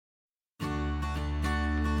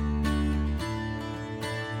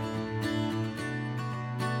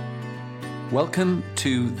Welcome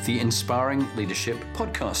to the Inspiring Leadership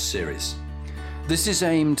podcast series. This is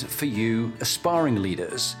aimed for you aspiring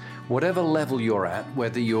leaders, whatever level you're at,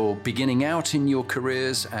 whether you're beginning out in your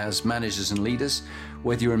careers as managers and leaders,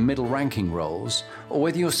 whether you're in middle ranking roles, or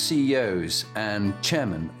whether you're CEOs and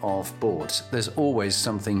chairmen of boards. There's always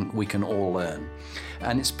something we can all learn.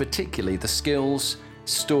 And it's particularly the skills,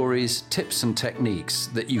 stories, tips and techniques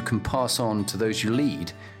that you can pass on to those you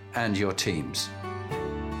lead and your teams.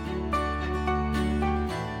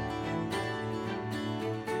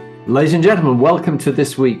 Ladies and gentlemen, welcome to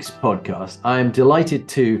this week's podcast. I am delighted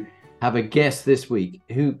to have a guest this week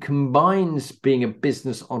who combines being a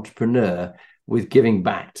business entrepreneur with giving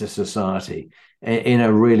back to society in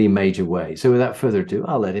a really major way. So without further ado,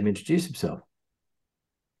 I'll let him introduce himself.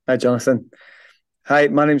 Hi, Jonathan. Hi,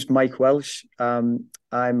 my name's Mike Welch. I'm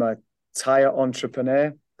a tyre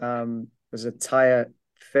entrepreneur. I was a tyre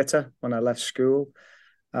fitter when I left school.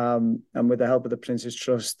 And with the help of the Prince's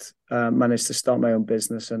Trust, managed to start my own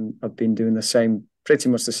business, and I've been doing pretty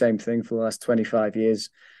much the same thing for the last 25 years.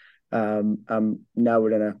 Now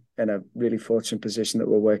we're in a really fortunate position that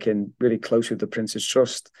we're working really close with the Prince's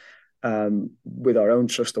Trust, with our own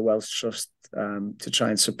trust, the Welch Trust, to try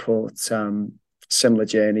and support similar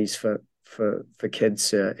journeys for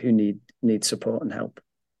kids who need support and help.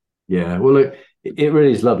 Yeah, well, look, it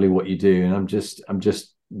really is lovely what you do, and I'm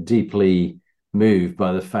just deeply moved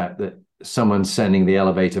by the fact that someone's sending the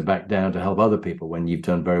elevator back down to help other people when you've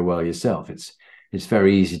done very well yourself. It's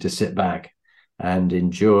very easy to sit back and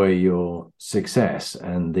enjoy your success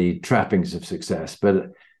and the trappings of success,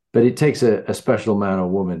 but it takes a special man or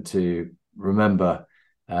woman to remember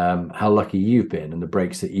how lucky you've been and the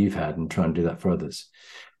breaks that you've had, and try and do that for others.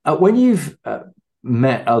 When you've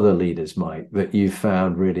met other leaders, Mike, that you've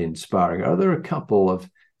found really inspiring, are there a couple of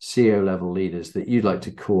CEO level leaders that you'd like to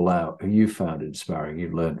call out who you found inspiring,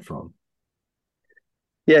 you've learned from?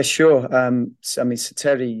 Yeah, sure. Sir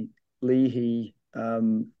Terry Lee, he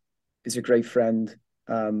is a great friend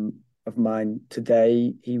of mine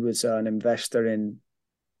today. He was an investor in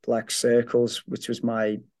Black Circles, which was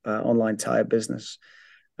my online tire business,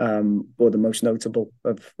 or the most notable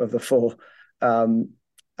of the four.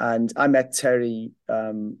 And I met Terry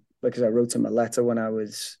because I wrote him a letter when I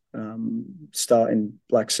was starting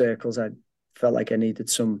Black Circles. I felt like I needed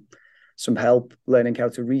some help learning how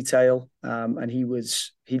to retail, and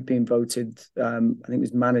he'd been voted, I think it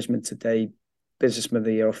was Management Today Businessman of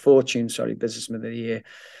the Year, or Fortune, Businessman of the Year.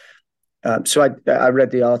 So I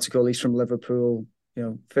read the article. He's from Liverpool,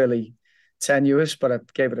 fairly tenuous, but I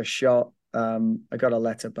gave it a shot. I got a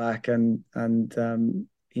letter back, and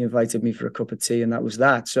he invited me for a cup of tea, and that was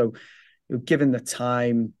that. So, given the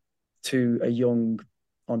time to a young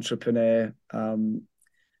entrepreneur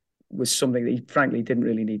was something that he frankly didn't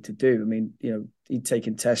really need to do. I mean, he'd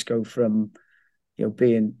taken Tesco from,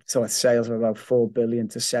 being sort of sales of about 4 billion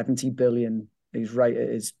to 70 billion. He's right at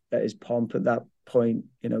his pomp at that point,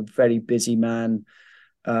 very busy man.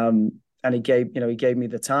 And he gave me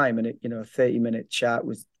the time, and a 30-minute chat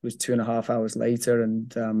was 2.5 hours later.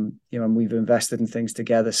 And, and we've invested in things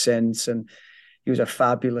together since. And he was a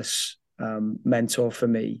fabulous mentor for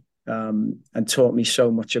me, and taught me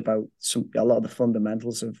so much about a lot of the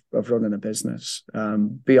fundamentals of running a business,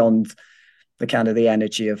 beyond the kind of the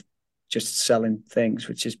energy of just selling things,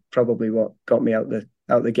 which is probably what got me out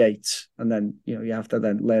the gates. And then, you have to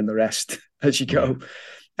then learn the rest as you go. Yeah.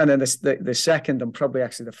 And then the second, and probably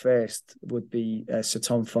actually the first, would be Sir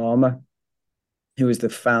Tom Farmer, who was the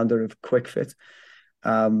founder of QuickFit.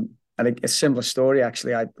 And a similar story,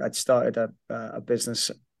 actually. I'd started a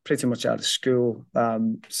business pretty much out of school,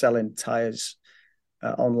 selling tires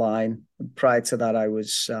online. Prior to that, I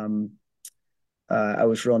was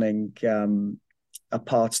running a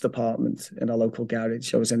parts department in a local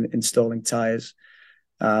garage. I was installing tires,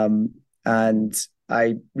 and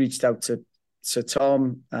I reached out to Sir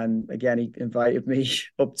Tom, and again he invited me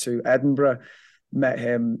up to Edinburgh. Met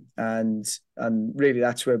him, and really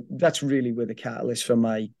that's really where the catalyst for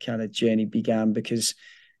my kind of journey began, because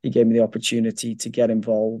he gave me the opportunity to get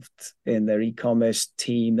involved in their e-commerce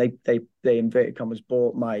team. They inverted commas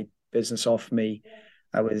bought my business off me.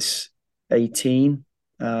 I was 18,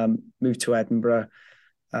 moved to Edinburgh,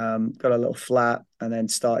 got a little flat, and then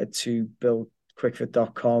started to build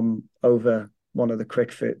quickfit.com over one of the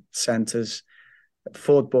QuickFit centers.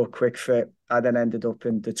 Ford bought QuickFit. I then ended up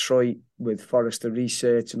in Detroit with Forrester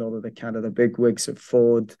Research and all of the kind of the big wigs at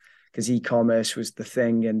Ford, because e-commerce was the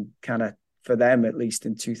thing, and kind of, for them at least,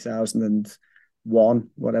 in 2001,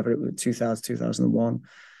 whatever it was, 2001.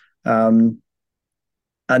 And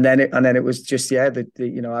then it was just, I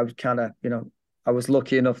was kind of, I was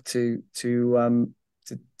lucky enough to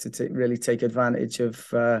really take advantage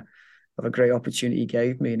of a great opportunity he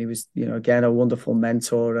gave me. And he was, again, a wonderful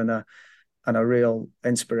mentor and a real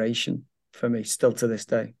inspiration for me still to this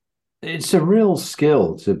day. It's a real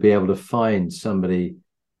skill to be able to find somebody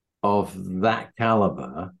of that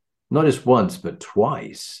caliber, not just once, but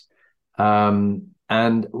twice.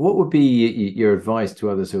 And what would be your advice to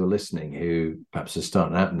others who are listening, who perhaps are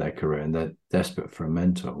starting out in their career and they're desperate for a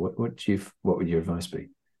mentor? What would your advice be?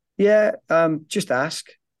 Yeah, just ask.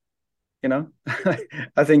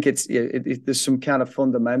 I think there's some kind of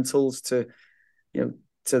fundamentals to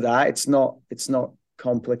that. It's not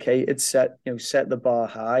complicated. Set the bar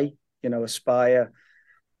high. Aspire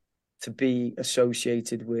to be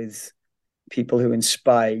associated with people who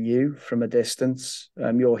inspire you from a distance,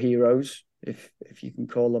 your heroes, if you can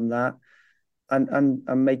call them that,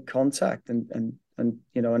 and make contact and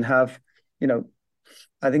have,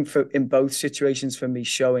 I think in both situations for me,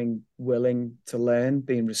 showing willing to learn,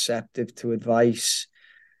 being receptive to advice,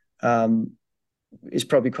 is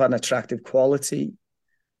probably quite an attractive quality,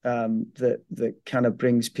 that kind of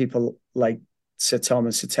brings people like Sir Tom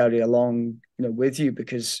and Sir Terry along, with you,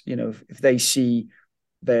 because, if they see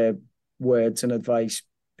their words and advice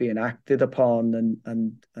being acted upon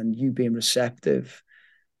and you being receptive,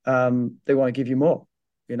 they want to give you more,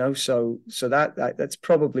 so that's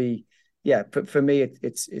probably, yeah. But for me,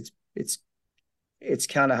 it's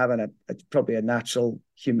kind of having probably a natural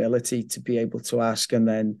humility to be able to ask and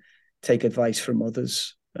then take advice from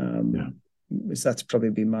others.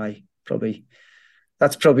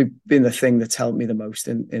 That's probably been the thing that's helped me the most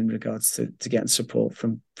in regards to getting support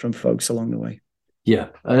from folks along the way. Yeah.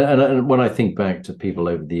 And when I think back to people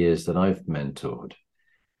over the years that I've mentored,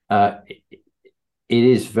 it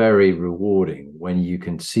is very rewarding when you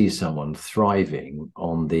can see someone thriving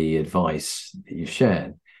on the advice that you've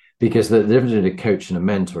shared. Because the difference between a coach and a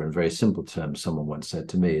mentor, in very simple terms, someone once said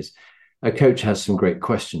to me, is a coach has some great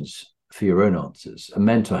questions for your own answers. A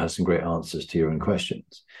mentor has some great answers to your own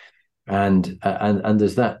questions. And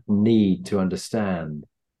there's that need to understand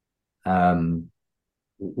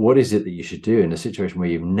what is it that you should do in a situation where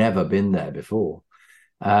you've never been there before,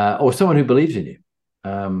 or someone who believes in you.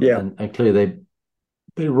 And clearly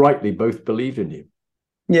they rightly both believed in you.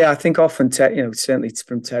 Yeah, I think often, certainly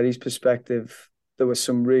from Terry's perspective, there were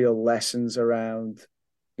some real lessons around,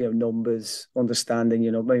 numbers, understanding.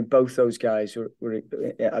 I mean, both those guys were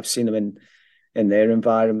I've seen them in their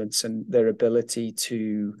environments and their ability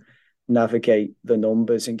to navigate the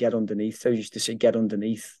numbers and get underneath. I used to say, get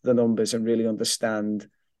underneath the numbers and really understand,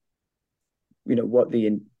 what the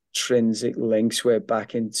intrinsic links were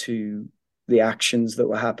back into the actions that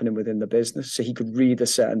were happening within the business. So he could read a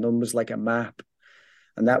set of numbers like a map.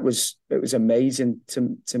 And it was amazing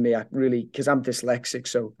to me. I really, because I'm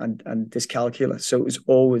dyslexic, and dyscalculic. So it was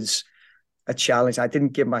always a challenge. I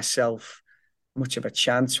didn't give myself much of a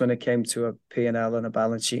chance when it came to a P&L and a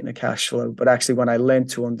balance sheet and a cash flow. But actually, when I learned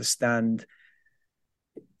to understand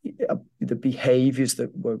the behaviors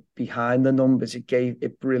that were behind the numbers,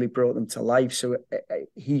 it really brought them to life. So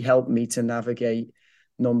he helped me to navigate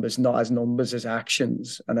numbers, not as numbers, as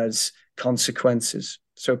actions and as consequences.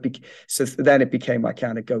 So then it became my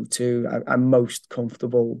kind of go-to. I'm most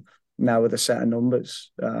comfortable now with a set of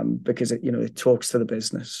numbers, because it talks to the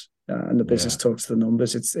business, and the business talks to the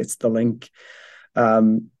numbers. It's the link.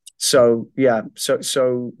 Sorry,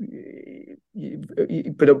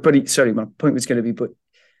 my point was going to be, but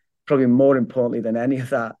probably more importantly than any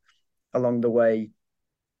of that along the way,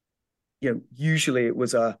 usually it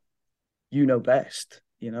was best,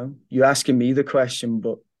 you're asking me the question,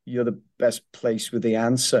 but you're the best place with the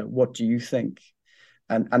answer. What do you think?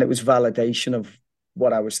 And it was validation of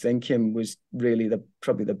what I was thinking was really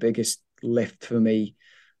probably the biggest lift for me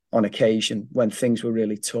on occasion when things were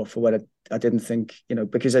really tough, or when I didn't think,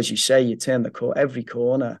 because as you say, you turn every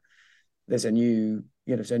corner, there's a new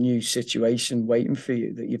situation waiting for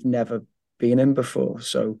you that you've never been in before.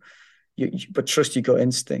 So but trust your gut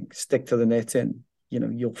instinct, stick to the knitting,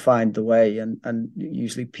 you'll find the way. And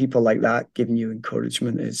usually people like that giving you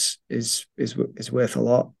encouragement is worth a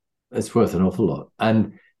lot. It's worth an awful lot.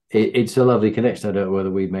 And it's a lovely connection. I don't know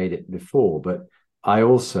whether we made it before, but I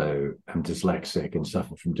also am dyslexic and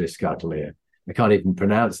suffer from dyscalculia. I can't even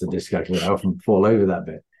pronounce the dyscalculia. I often fall over that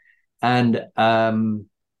bit. And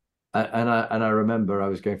I remember I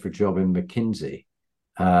was going for a job in McKinsey,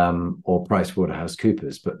 or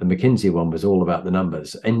PricewaterhouseCoopers, but the McKinsey one was all about the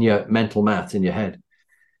numbers in your mental math in your head.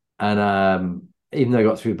 And even though I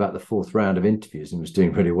got through about the fourth round of interviews and was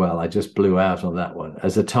doing pretty well, I just blew out on that one.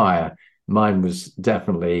 As a tire, mine was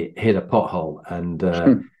definitely hit a pothole, and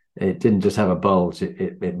it didn't just have a bulge;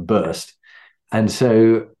 it burst. And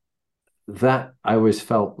so that I always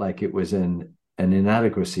felt like it was an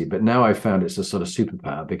inadequacy, but now I found it's a sort of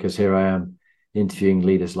superpower because here I am interviewing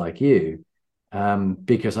leaders like you,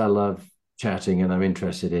 because I love chatting and I'm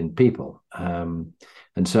interested in people. And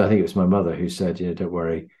so I think it was my mother who said, don't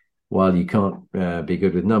worry, while you can't be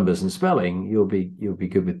good with numbers and spelling, you'll be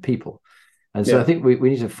good with people. And so I Yeah. think we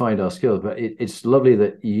need to find our skills, but it's lovely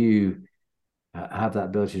that you have that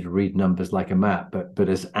ability to read numbers like a map, but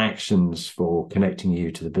as actions for connecting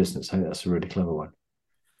you to the business. I think that's a really clever one.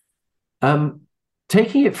 Um,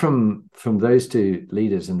 Taking it from those two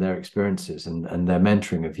leaders and their experiences and their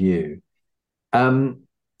mentoring of you, um,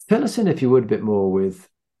 fill us in if you would a bit more with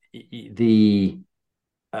the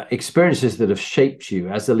experiences that have shaped you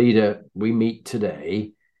as the leader we meet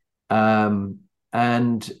today, um,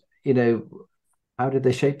 and how did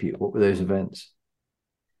they shape you? What were those events?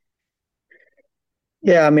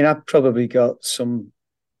 Yeah, I mean, I've probably got some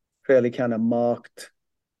fairly kind of marked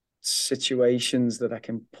situations that I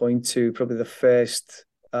can point to. Probably the first,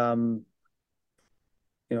 back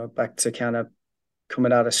to kind of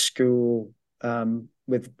coming out of school,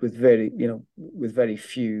 with very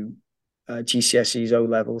few GCSEs, O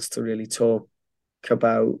levels to really talk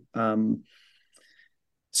about.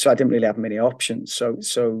 So I didn't really have many options.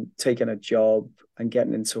 So taking a job and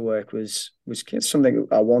getting into work was something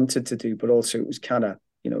I wanted to do, but also it was kind of,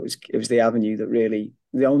 it was the avenue that really,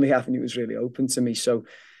 the only avenue was really open to me. So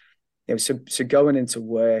so going into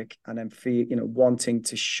work and then wanting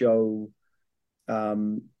to show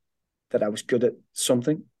that I was good at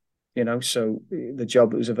something, so the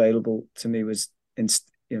job that was available to me was in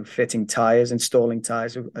fitting tires, installing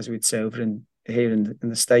tires, as we'd say over here in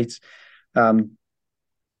the States. And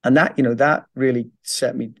that really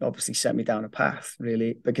set me down a path,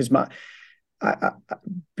 really, because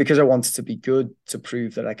because I wanted to be good, to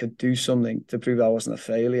prove that I could do something, to prove I wasn't a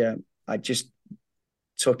failure. I just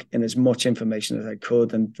took in as much information as I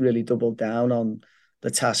could and really doubled down on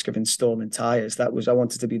the task of installing tires. I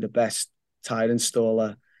wanted to be the best tire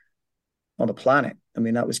installer on the planet. I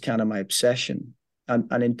mean, that was kind of my obsession.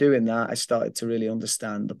 And in doing that, I started to really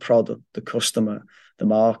understand the product, the customer, the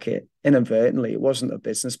market. Inadvertently, it wasn't a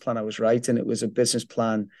business plan I was writing. It was a business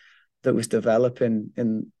plan that was developing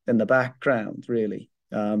in the background, really.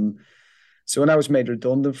 So when I was made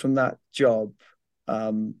redundant from that job,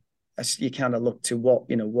 you kind of look to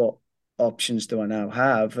what options do I now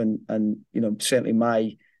have? And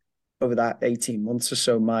certainly over that 18 months or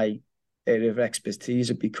so, my area of expertise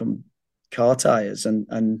had become car tires,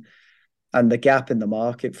 and the gap in the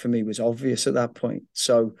market for me was obvious at that point.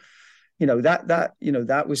 So,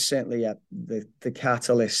 that was certainly the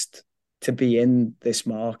catalyst to be in this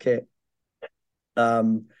market.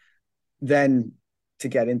 Then to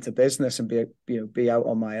get into business and be out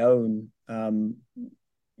on my own,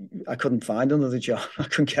 I couldn't find another job. I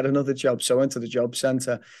couldn't get another job. So I went to the job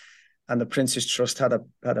centre, and the Prince's Trust had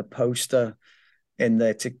a poster in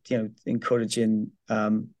there to encouraging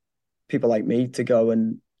people like me to go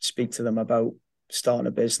and speak to them about starting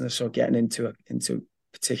a business or getting into a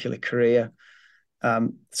particular career.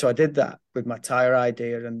 So I did that with my tire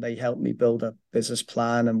idea, and they helped me build a business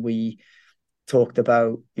plan, and we talked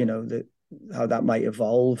about how that might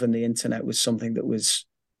evolve, and the internet was something that was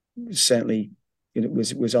certainly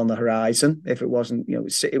was on the horizon. If it wasn't,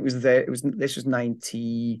 it was there. This was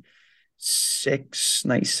 96,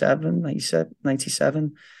 97, 97,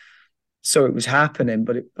 97. So it was happening,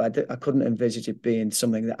 but I couldn't envisage it being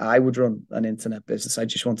something that I would run an internet business. I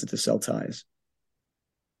just wanted to sell tires.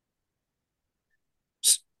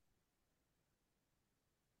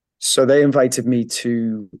 So they invited me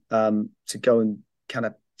to go and kind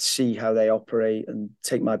of see how they operate and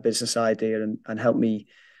take my business idea and help me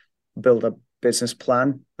build a business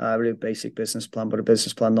plan, a really basic business plan, but a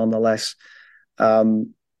business plan nonetheless.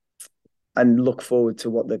 And look forward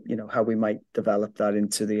to how we might develop that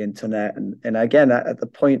into the internet. And again, at the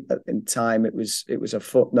point in time, it was a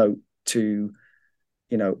footnote to,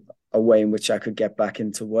 a way in which I could get back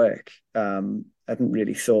into work. I hadn't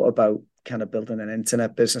really thought about kind of building an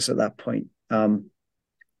internet business at that point.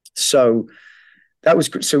 So that was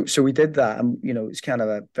good. So we did that, and it was kind of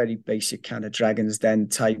a very basic kind of Dragon's Den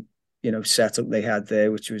type, setup they had there,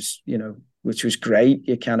 which was great.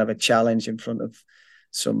 You kind of a challenge in front of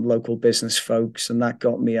some local business folks, and that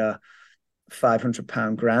got me a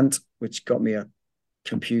 £500 grant, which got me a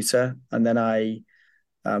computer, and then I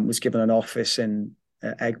was given an office in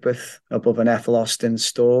Egbert above an Ethel Austin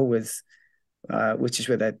store which is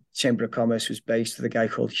where the Chamber of Commerce was based, with a guy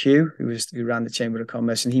called Hugh who ran the Chamber of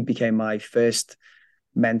Commerce, and he became my first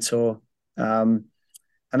mentor, and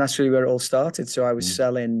that's really where it all started. So I was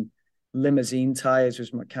selling limousine tires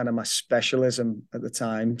was my specialism at the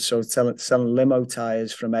time. So selling limo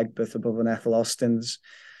tires from Egbert above and Ethel Austin's.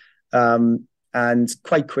 And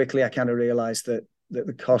quite quickly, I kind of realized that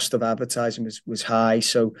the cost of advertising was high.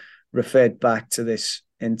 So referred back to this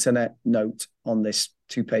internet note on this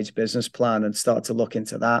 2-page business plan and started to look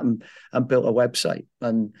into that and built a website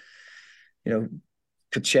and,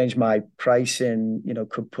 could change my pricing,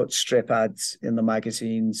 could put strip ads in the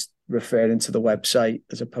magazines referring to the website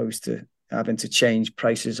as opposed to having to change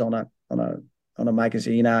prices on a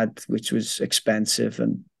magazine ad, which was expensive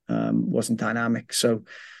and wasn't dynamic. So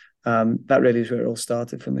that really is where it all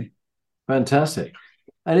started for me. Fantastic.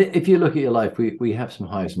 And if you look at your life, we have some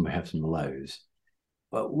highs and we have some lows.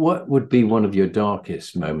 But what would be one of your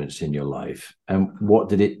darkest moments in your life, and what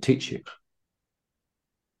did it teach you?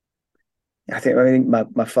 I think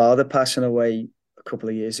my father passing away a couple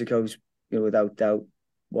of years ago was, without doubt,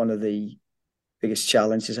 one of the biggest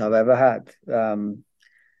challenges I've ever had. I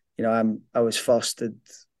was fostered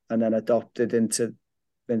and then adopted into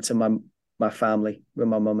my family with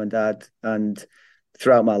my mum and dad, and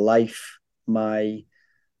throughout my life, the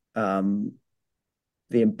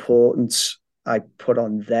importance I put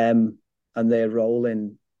on them and their role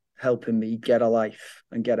in helping me get a life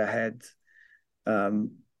and get ahead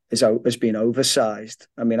has been oversized.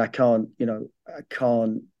 I mean, I can't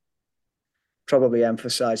probably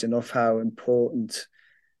emphasize enough how important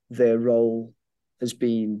their role has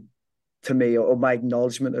been to me, or my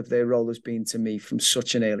acknowledgement of their role has been to me from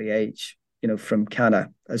such an early age, from kind of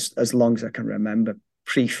as long as I can remember,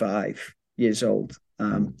 pre 5 years old.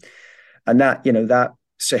 And that,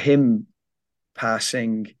 so him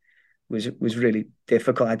passing was really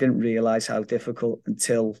difficult. I didn't realize how difficult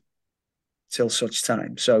until such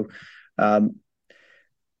time. So, but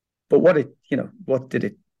what did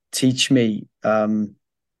it teach me?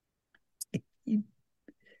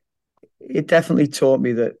 It definitely taught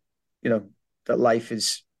me that, that life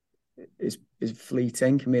is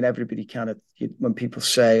fleeting. I mean, everybody when people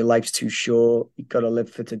say life's too short, you've got to live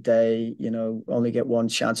for today, only get one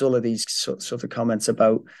chance, all of these sort of comments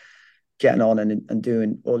about getting on and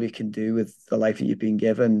doing all you can do with the life that you've been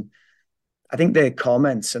given. I think they're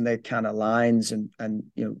comments and they're kind of lines and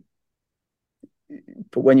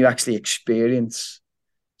but when you actually experience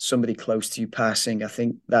somebody close to you passing, I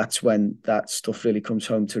think that's when that stuff really comes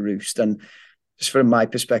home to roost. And just from my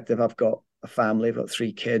perspective, I've got a family, I've got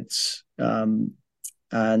 3 kids. And,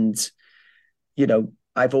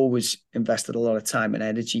 I've always invested a lot of time and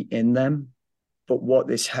energy in them. But what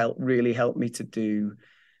this really helped me to do,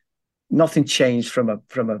 nothing changed from a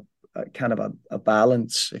kind of a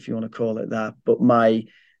balance, if you want to call it that, but my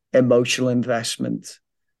emotional investment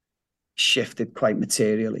shifted quite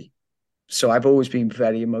materially. So I've always been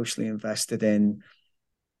very emotionally invested in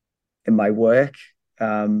my work,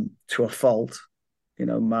 to a fault.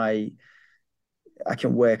 I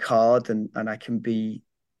can work hard and I can be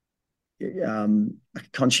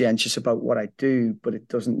conscientious about what I do, but it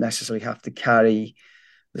doesn't necessarily have to carry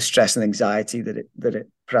the stress and anxiety that it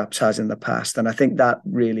perhaps has in the past. And I think that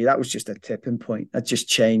was just a tipping point. That just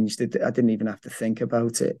changed. I didn't even have to think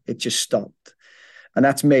about it. It just stopped. And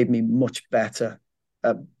that's made me much better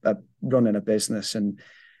at running a business. And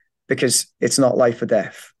because it's not life or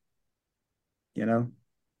death,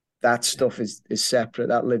 that stuff is separate.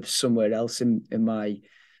 That lives somewhere else in my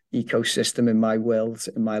ecosystem, in my world,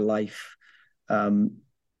 in my life. And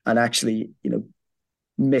actually,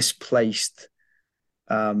 misplaced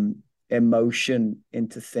emotion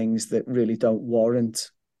into things that really don't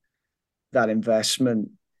warrant that investment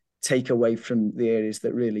take away from the areas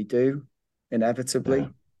that really do, inevitably. Yeah.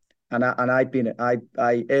 And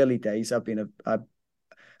early days, I've been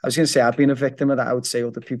a victim of that. I would say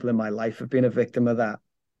other people in my life have been a victim of that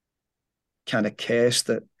kind of curse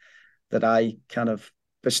that I kind of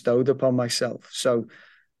bestowed upon myself. So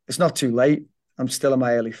it's not too late. I'm still in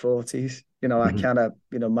my early 40s. I kind of,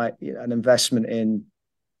 an investment in,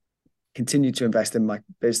 continue to invest in my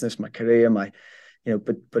business, my career,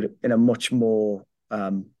 but in a much more,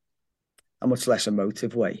 a much less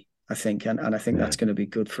emotive way, I think. And I think that's going to be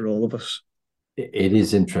good for all of us. It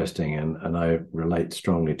is interesting. And I relate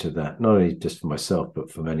strongly to that, not only just for myself,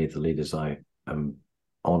 but for many of the leaders I am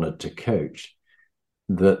honored to coach,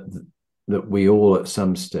 that we all at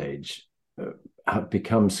some stage have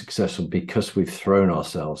become successful because we've thrown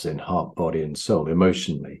ourselves in heart, body, and soul,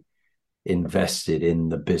 emotionally invested in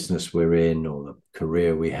the business we're in or the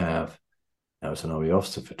career we have. I was an army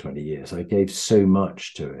officer for 20 years. I gave so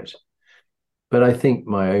much to it. But I think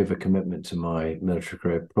my overcommitment to my military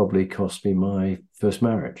career probably cost me my first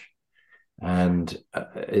marriage. And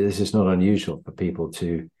this is not unusual for people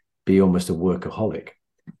to be almost a workaholic.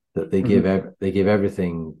 that they give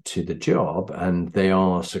everything to the job and they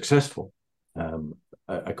are successful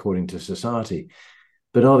according to society.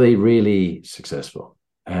 But are they really successful?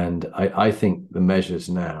 And I think the measures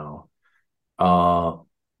now are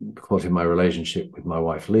quality of my relationship with my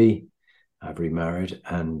wife, Lee. I've remarried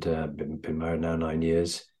and been married now 9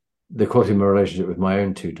 years. The quality of my relationship with my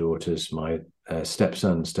own two daughters, my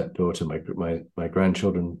stepson, stepdaughter, my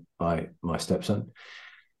grandchildren by my stepson.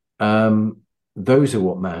 Those are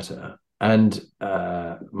what matter. And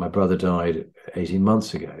my brother died 18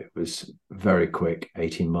 months ago. It was very quick,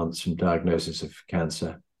 18 months from diagnosis of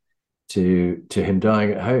cancer to him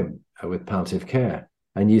dying at home with palliative care.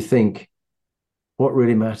 And you think, what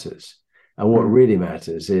really matters? And what really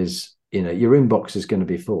matters is, your inbox is going to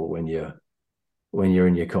be full when you're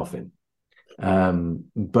in your coffin.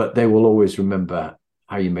 But they will always remember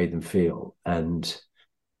how you made them feel. And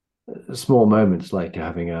small moments like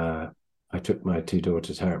I took my two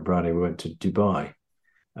daughters, Harriet and Bradley, we went to Dubai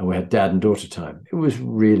and we had dad and daughter time. It was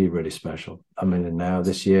really, really special. I mean, and now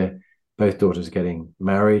this year, both daughters are getting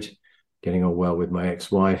married, getting on well with my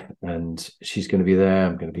ex-wife, and she's going to be there.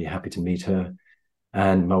 I'm going to be happy to meet her.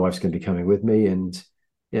 And my wife's going to be coming with me. And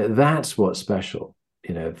that's what's special,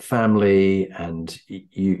 family. And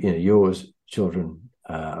yours children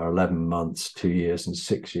are 11 months, 2 years, and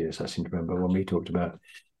 6 years. I seem to remember when we talked about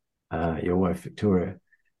your wife, Victoria.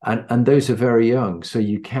 And those are very young, so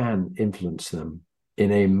you can influence them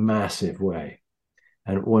in a massive way.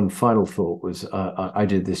 And one final thought was I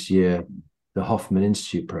did this year the Hoffman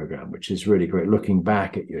Institute program, which is really great, looking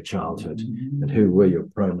back at your childhood and who were your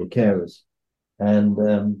primary carers. And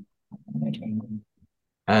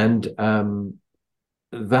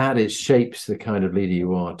that it shapes the kind of leader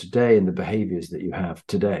you are today and the behaviors that you have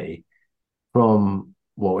today from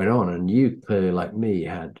what went on. And you clearly, like me,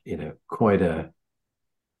 had quite a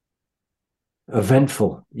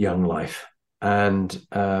eventful young life, and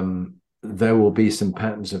there will be some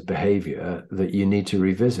patterns of behavior that you need to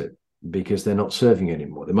revisit because they're not serving you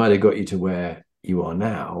anymore. They might have got you to where you are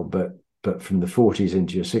now, but from the 40s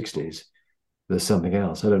into your 60s, there's something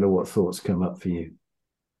else. I don't know what thoughts come up for you.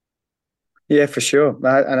 Yeah, for sure.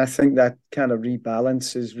 And I think that kind of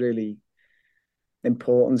rebalance is really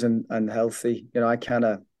important and healthy. I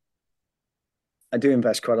do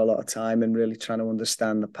invest quite a lot of time in really trying to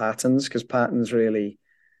understand the patterns, because patterns really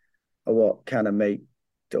are what kind of make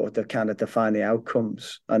or they kind of define the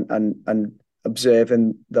outcomes, and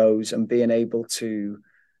observing those and being able to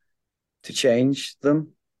change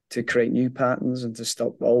them, to create new patterns and to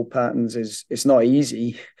stop old patterns it's not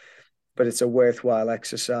easy, but it's a worthwhile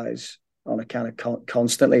exercise on a kind of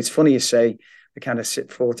constantly. It's funny you say the kind of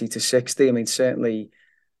 40 to 60. I mean, certainly,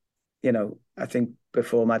 I think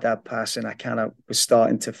before my dad passing, I kind of was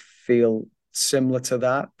starting to feel similar to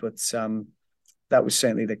that, but that was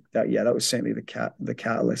certainly the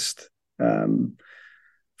catalyst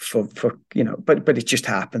for but it just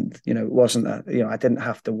happened. It wasn't I didn't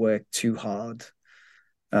have to work too hard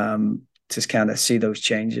to kind of see those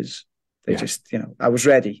changes. They just I was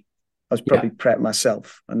ready. I was probably prepped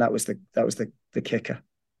myself, and that was the kicker.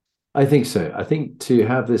 I think so. I think to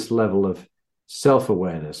have this level of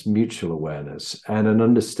self-awareness, mutual awareness, and an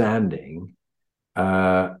understanding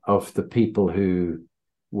of the people who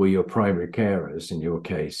were your primary carers. In your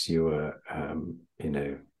case, you were,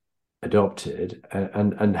 adopted,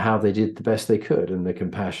 and how they did the best they could, and the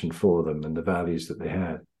compassion for them, and the values that they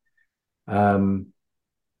had.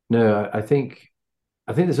 No, I think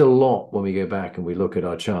there's a lot when we go back and we look at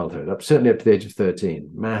our childhood, certainly up to the age of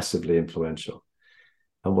 13, massively influential.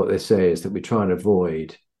 And what they say is that we try and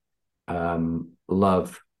avoid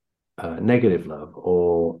love, negative love,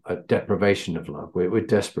 or a deprivation of love. We're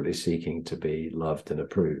desperately seeking to be loved and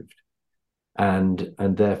approved, and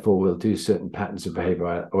therefore we'll do certain patterns of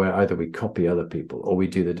behavior where either we copy other people or we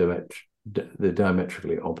do the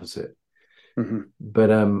diametrically opposite. Mm-hmm.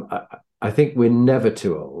 But I think we're never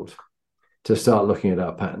too old to start looking at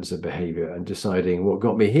our patterns of behavior and deciding what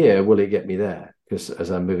got me here, will it get me there? Because as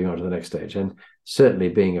I'm moving on to the next stage, and certainly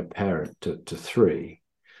being a parent to 3,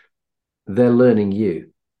 they're learning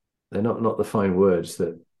you. They're not the fine words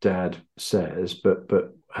that dad says,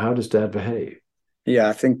 but how does dad behave? Yeah,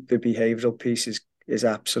 I think the behavioral piece is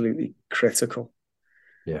absolutely critical.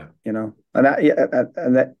 Yeah, and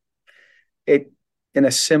that it in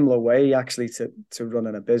a similar way, actually, to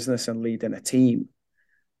running a business and leading a team.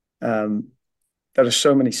 There are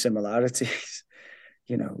so many similarities,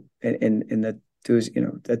 in the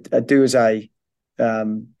do as I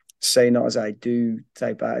say, not as I do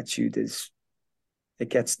type attitude. It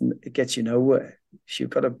gets you nowhere. So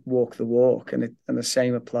you've got to walk the walk, and the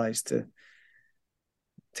same applies to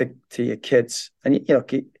your kids. And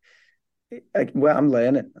well, I'm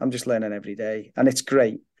learning. I'm just learning every day, and it's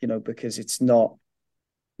great, because it's not.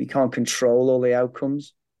 We can't control all the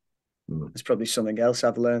outcomes. It's probably something else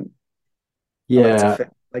I've learned. I Yeah,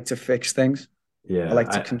 like to fix things. I like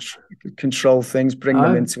to yeah. control things, bring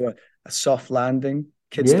them I into a soft landing.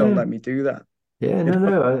 Kids don't yeah, let me do that. yeah. You No,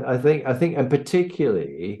 know? no. I think, and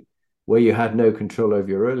particularly where you had no control over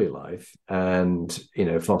your early life, and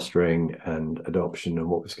fostering and adoption and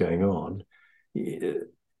what was going on.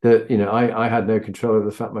 That I had no control over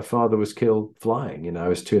the fact my father was killed flying. I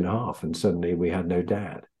was 2.5, and suddenly we had no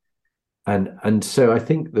dad. And so I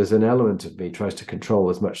think there's an element of me tries to control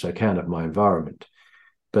as much as I can of my environment.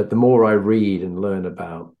 But the more I read and learn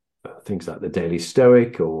about things like the Daily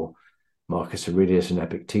Stoic or Marcus Aurelius and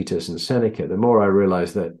Epictetus and Seneca, the more I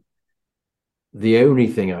realize that the only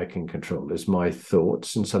thing I can control is my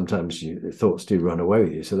thoughts. And sometimes thoughts do run away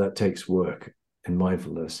with you. So that takes work and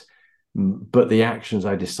mindfulness. But the actions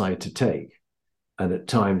I decide to take, and at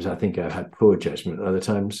times I think I've had poor judgment, and other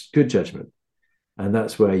times good judgment. And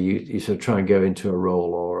that's where you sort of try and go into a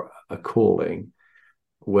role or a calling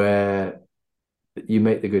where you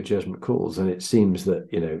make the good judgment calls. And it seems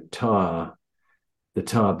that, the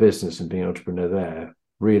tire business and being an entrepreneur there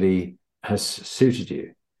really has suited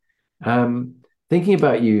you. Um, Thinking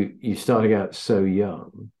about you starting out so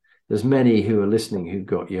young, there's many who are listening who've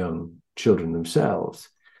got young children themselves.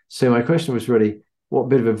 So my question was really, what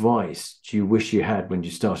bit of advice do you wish you had when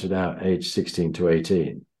you started out age 16 to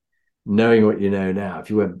 18? Knowing what you know now, if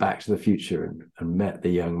you went back to the future and met the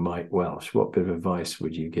young Mike Welch, what bit of advice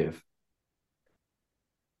would you give?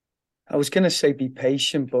 I was going to say be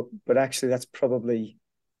patient, but actually that's probably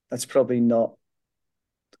not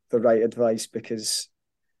the right advice, because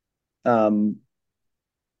um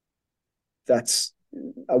that's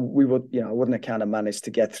we would I wouldn't have kind of managed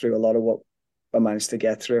to get through a lot of what I managed to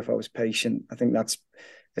get through if I was patient. I think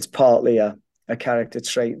it's partly a character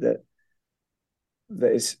trait that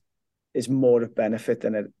is more of benefit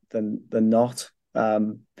than not.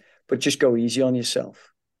 But just go easy on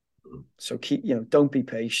yourself. So don't be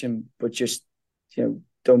patient, but just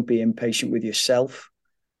don't be impatient with yourself.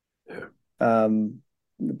 Yeah.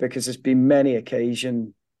 Because there's been many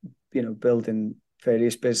occasions, building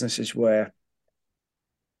various businesses where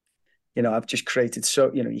I've just created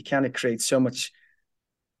you kind of create so much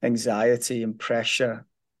anxiety and pressure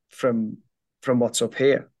from what's up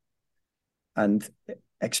here, and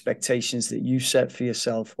expectations that you set for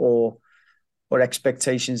yourself, or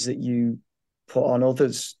expectations that you put on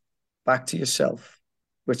others back to yourself,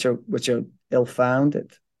 which are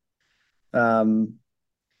ill-founded.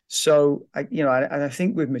 So I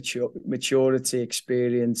think with maturity,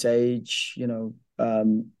 experience, age,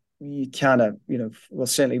 you kind of, well,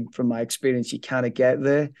 certainly from my experience, you kind of get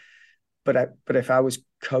there. But if I was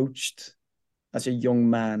coached as a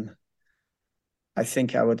young man, I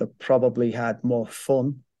think I would have probably had more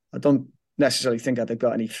fun. I don't necessarily think I'd have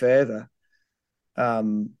got any further,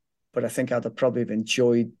 but I think I'd have probably have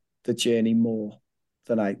enjoyed the journey more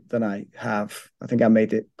than I have. I think I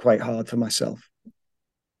made it quite hard for myself.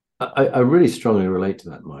 I really strongly relate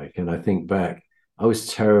to that, Mike. And I think back, I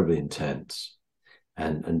was terribly intense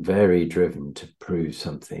and very driven to prove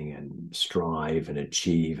something and strive and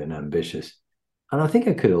achieve and ambitious. And I think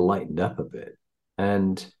I could have lightened up a bit.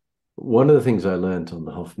 And one of the things I learned on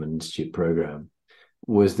the Hoffman Institute program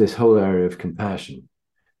was this whole area of compassion.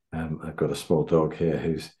 I've got a small dog here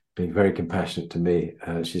who's being very compassionate to me.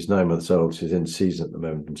 She's 9 months old. She's in season at the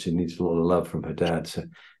moment, and she needs a lot of love from her dad. So,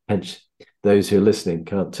 hence, those who are listening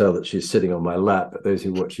can't tell that she's sitting on my lap, but those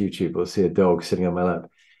who watch YouTube will see a dog sitting on my lap.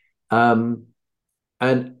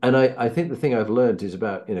 And I think the thing I've learned is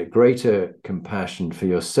about greater compassion for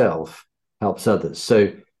yourself helps others.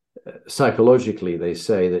 So psychologically, they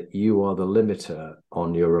say that you are the limiter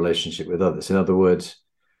on your relationship with others. In other words,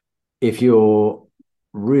 if you're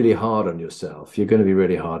really hard on yourself, you're going to be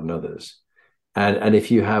really hard on others. And if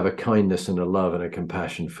you have a kindness and a love and a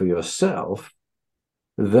compassion for yourself,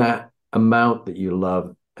 that amount that you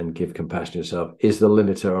love and give compassion to yourself is the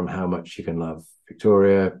limiter on how much you can love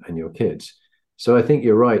Victoria and your kids. So I think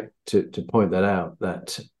you're right to point that out,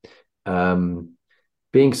 that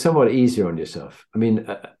being somewhat easier on yourself. I mean,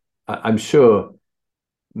 I'm sure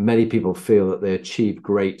many people feel that they achieve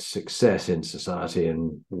great success in society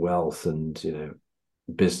and wealth and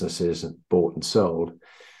businesses and bought and sold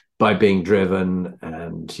by being driven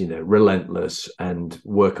and relentless and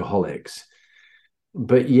workaholics.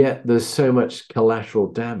 But yet there's so much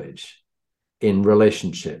collateral damage in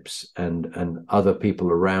relationships and other people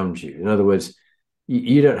around you. In other words,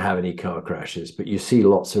 you don't have any car crashes, but you see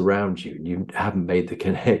lots around you, and you haven't made the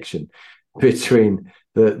connection between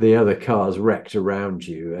the other cars wrecked around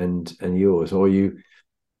you and yours, or you.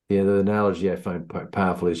 Yeah, the analogy I find quite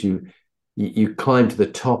powerful is you climb to the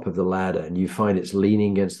top of the ladder and you find it's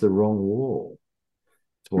leaning against the wrong wall.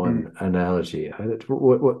 It's one analogy.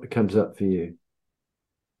 What comes up for you?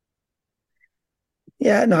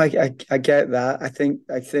 Yeah, no, I get that.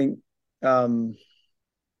 Um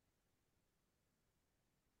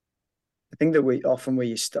I think that we often where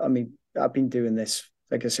you start. I mean, I've been doing this,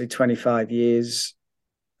 like I say, 25 years.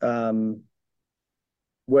 Um,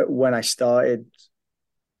 when I started,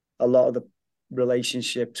 a lot of the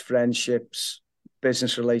relationships, friendships,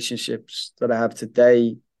 business relationships that I have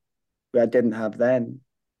today, I didn't have then,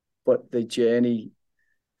 but the journey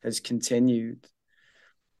has continued.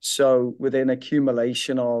 So, with an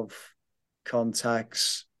accumulation of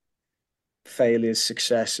contacts, failures,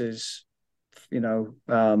 successes, you know,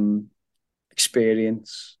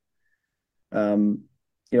 experience, um,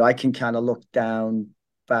 I can kind of look down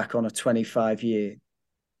back on a 25-year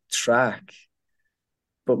track,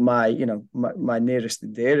 but my nearest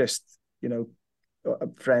and dearest,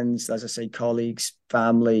 friends, as I say, colleagues,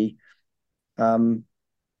 family, some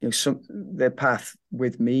their path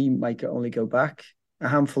with me might only go back a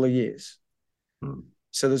handful of years. Mm.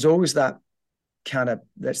 So there's always that kind of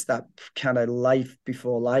life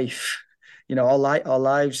before life. Our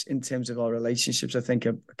lives in terms of our relationships, I think,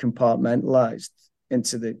 are compartmentalized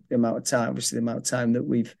into the amount of time, obviously the amount of time that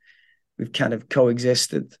we've kind of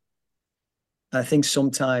coexisted. And I think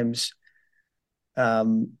sometimes,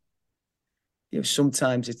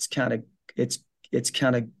 sometimes it's kind of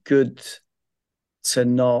good to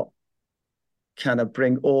not kind of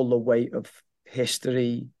bring all the weight of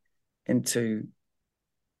history into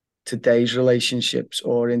today's relationships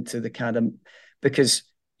or into the kind of, because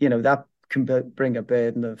that can bring a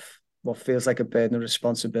burden of what feels like a burden of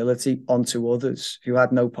responsibility onto others who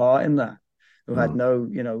had no part in that, who had no,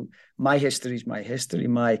 my history is my history,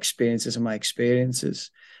 my experiences are my experiences,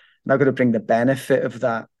 and I've got to bring the benefit of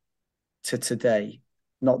that to today,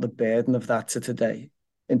 not the burden of that to today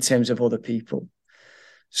in terms of other people.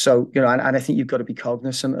 So, and I think you've got to be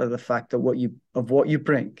cognizant of the fact that what you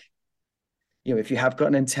bring. If you have got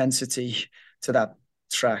an intensity to that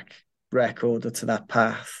track record or to that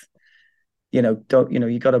path, you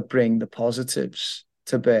got to bring the positives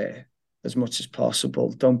to bear as much as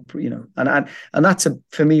possible. Don't, and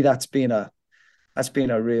for me, that's been a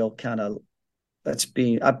real kind of,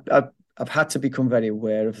 I've had to become very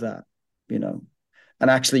aware of that, and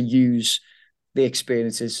actually use the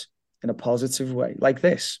experiences in a positive way, like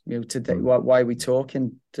this, today. Why are we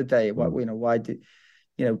talking today? Why did,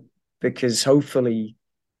 because hopefully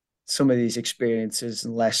some of these experiences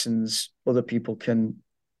and lessons other people can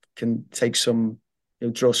take some,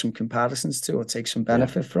 draw some comparisons to or take some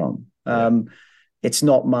benefit from. It's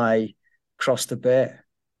not my cross to bear.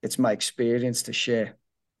 It's my experience to share.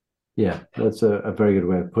 Yeah, that's a very good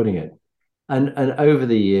way of putting it. And over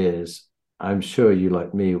the years, I'm sure you,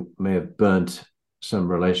 like me, may have burnt some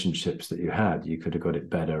relationships that you had. You could have got it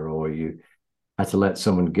better, or you had to let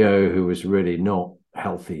someone go who was really not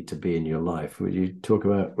healthy to be in your life. Would you talk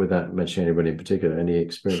about, without mentioning anybody in particular, any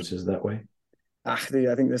experiences that way? I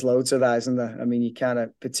think there's loads of that, isn't there? I mean, you kind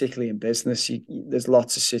of, particularly in business, there's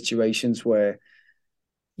lots of situations where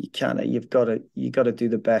you've got to do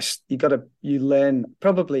the best. You learn,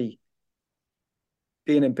 probably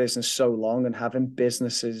being in business so long and having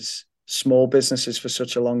small businesses for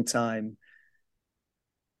such a long time.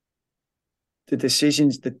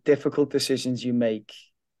 The difficult decisions you make,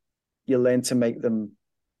 you learn to make them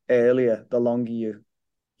earlier, the longer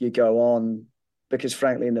you go on, because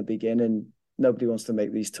frankly, in the beginning, nobody wants to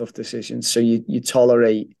make these tough decisions. So you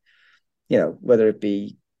tolerate, whether it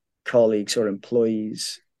be colleagues or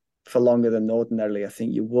employees, for longer than ordinarily I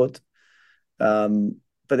think you would. But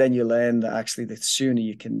then you learn that actually the sooner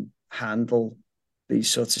you can handle these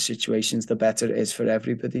sorts of situations, the better it is for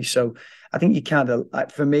everybody. So I think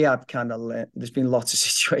for me, I've kind of learned, there's been lots of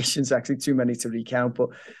situations, actually too many to recount, but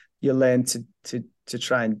you learn to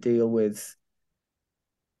try and deal with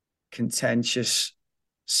contentious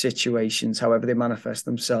situations, however they manifest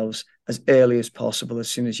themselves, as early as possible, as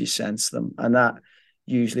soon as you sense them. And that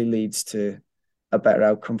usually leads to a better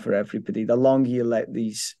outcome for everybody. The longer you let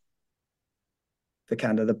the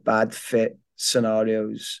bad fit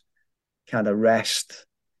scenarios kind of rest,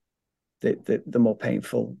 the more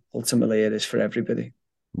painful ultimately it is for everybody.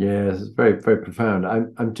 Yeah, it's very, very profound.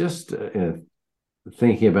 I'm just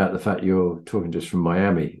thinking about the fact you're talking to us from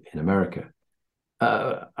Miami in America.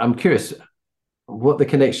 I'm curious, what the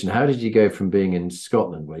connection? How did you go from being in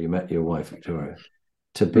Scotland, where you met your wife Victoria,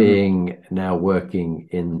 to being now working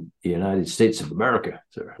in the United States of America?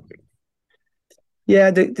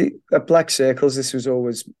 Yeah, at Black Circles, this was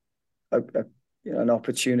always an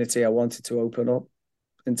opportunity I wanted to open up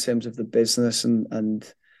in terms of the business,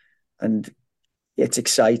 and it's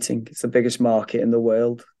exciting. It's the biggest market in the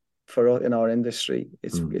world for in our industry.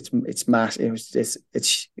 It's massive.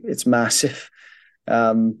 It's massive.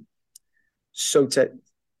 So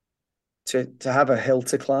to have a hill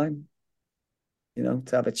to climb, to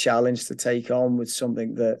have a challenge to take on with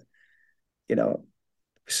something that,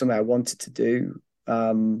 something I wanted to do.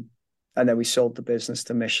 And then we sold the business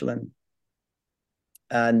to Michelin.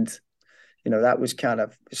 And, that was kind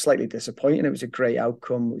of slightly disappointing. It was a great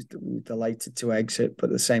outcome. We were delighted to exit, but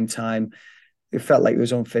at the same time, it felt like it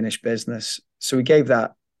was unfinished business. So we gave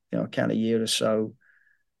that, kind of year or so,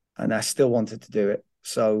 and I still wanted to do it.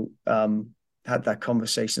 So had that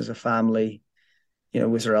conversation as a family.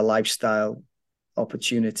 Was there a lifestyle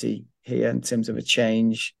opportunity here in terms of a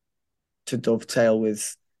change to dovetail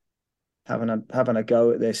with having a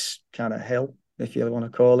go at this kind of hill, if you want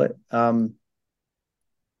to call it.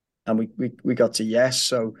 And we got to yes.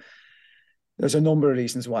 So there's a number of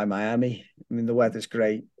reasons why Miami. I mean, the weather's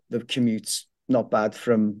great. The commute's not bad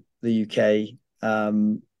from the UK.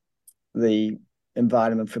 The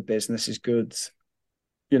environment for business is good.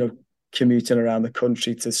 Commuting around the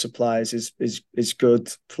country to suppliers is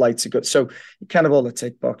good. Flights are good. So kind of all the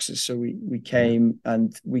tick boxes. So we came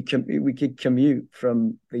and we could commute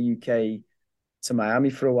from the UK to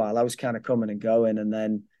Miami for a while. I was kind of coming and going, and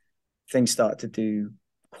then things started to do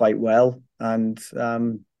quite well. And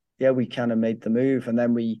we kind of made the move. And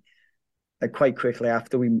then we quite quickly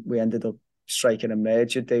after we ended up striking a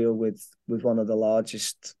major deal with one of the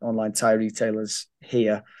largest online tire retailers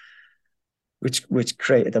here, which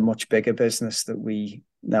created a much bigger business that we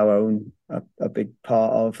now own a big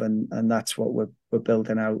part of, and that's what we're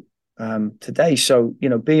building out today. So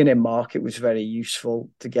being in market was very useful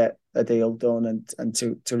to get a deal done and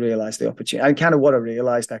to realize the opportunity. And kind of what I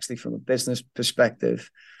realized actually from a business perspective,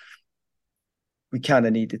 we kind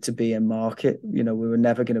of needed to be in market. We were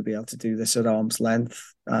never going to be able to do this at arm's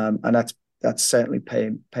length, and that's certainly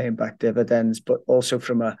paying back dividends. But also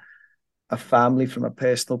from a family, from a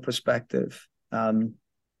personal perspective,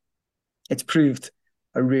 it's proved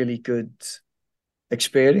a really good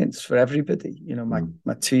experience for everybody. My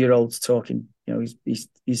 2-year-old's talking, he's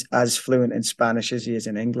as fluent in Spanish as he is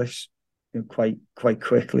in English, quite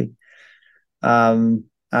quickly. And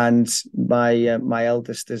my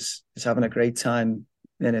eldest is having a great time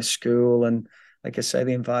in his school, and like I say,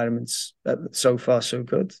 the environment's so far so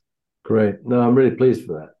good. Great. No, I'm really pleased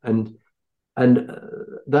for that. And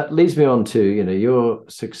that leads me on to, your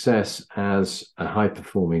success as a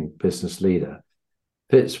high-performing business leader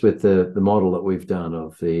fits with the model that we've done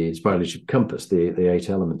of the Inspired Leadership Compass, the 8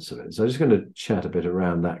 elements of it. So I'm just going to chat a bit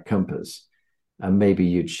around that compass, and maybe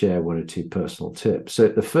you'd share 1 or 2 personal tips. So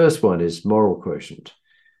the first one is moral quotient.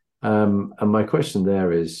 And my question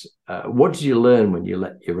there is, what did you learn when you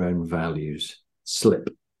let your own values slip?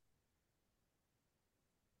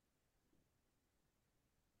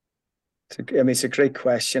 It's a great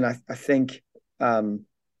question. I think I'm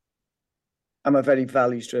a very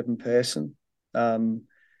values-driven person.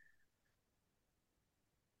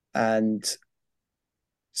 And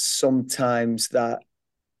sometimes that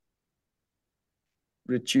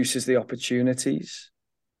reduces the opportunities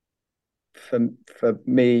for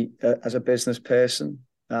me as a business person,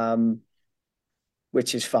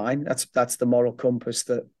 which is fine. That's the moral compass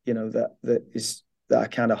that that I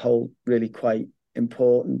kind of hold really quite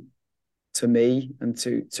important to me and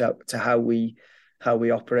to how we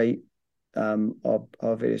operate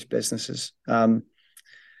our various businesses.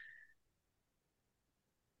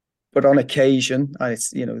 But on occasion, and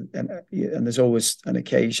there's always an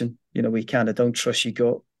occasion, we kind of don't trust your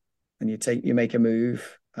gut, and you make a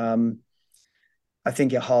move. I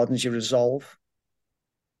think it hardens your resolve.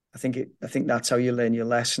 I think that's how you learn your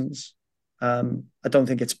lessons. I don't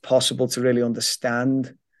think it's possible to really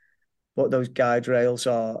understand what those guide rails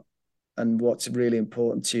are and what's really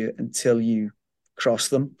important to you until you cross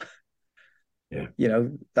them. Yeah.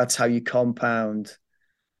 That's how you compound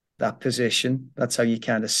that position. That's how you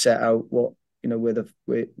kind of set out what where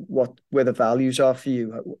the values are for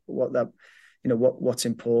you, what's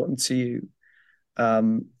important to you.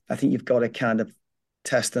 I think you've got to kind of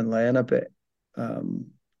test and learn a bit.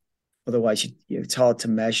 Otherwise, it's hard to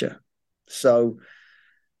measure. So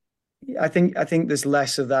I think there's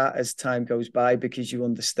less of that as time goes by, because you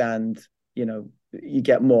understand, you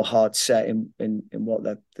get more hard set in what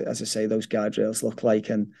that, as I say, those guide rails look like.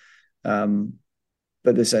 And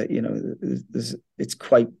but there's it's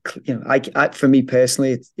quite, I for me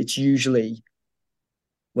personally, it's usually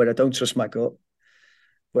where I don't trust my gut,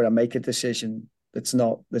 where I make a decision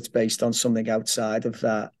that's based on something outside of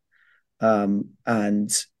that.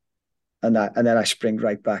 And then I spring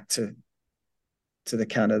right back to the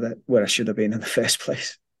kind of where I should have been in the first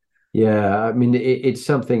place. Yeah, I mean, it's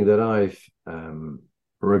something that I've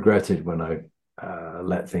regretted when I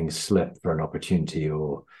let things slip for an opportunity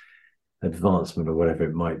or advancement or whatever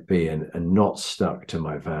it might be, and not stuck to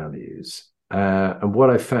my values. And what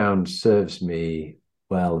I found serves me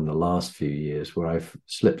well in the last few years, where I've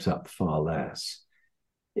slipped up far less,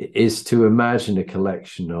 is to imagine a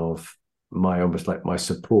collection of almost like my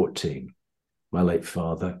support team. My late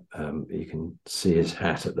father, you can see his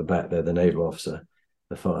hat at the back there, the naval officer,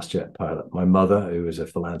 the fast jet pilot. My mother, who was a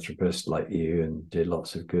philanthropist like you and did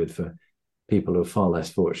lots of good for people who are far less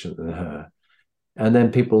fortunate than her. And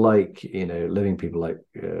then people like, living people like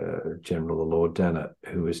General the Lord Dennett,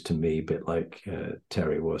 who was to me a bit like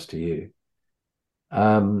Terry was to you.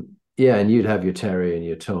 Yeah, and you'd have your Terry and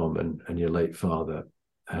your Tom and your late father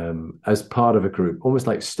as part of a group, almost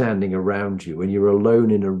like standing around you when you're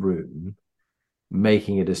alone in a room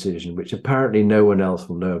making a decision which apparently no one else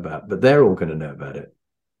will know about, but they're all going to know about it.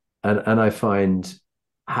 And I find,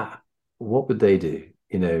 what would they do?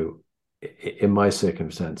 In my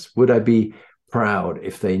circumstance, would I be proud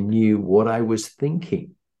if they knew what I was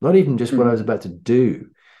thinking? Not even just what I was about to do,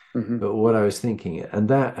 but what I was thinking. And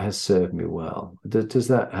that has served me well. Does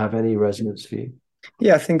that have any resonance for you?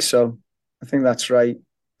 Yeah, I think so. I think that's right.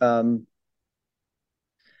 And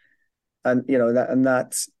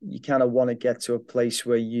that's you kind of want to get to a place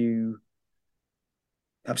where you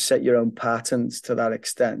have set your own patterns to that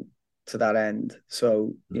extent, to that end.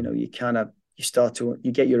 So you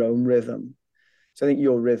get your own rhythm. So I think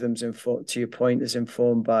your rhythm's to your point, is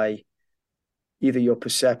informed by either your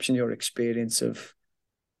perception, your experience of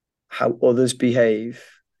how others behave,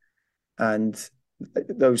 and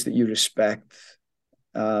those that you respect,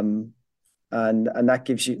 and that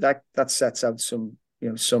gives you that sets out some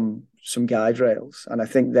guide rails, and I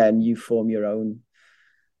think then you form your own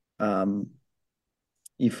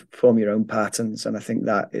patterns, and I think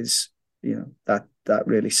that is that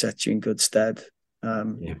really sets you in good stead.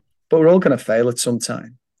 Yeah. But we're all going to fail at some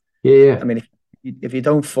time. Yeah. I mean, if you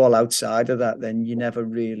don't fall outside of that, then you never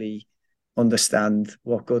really understand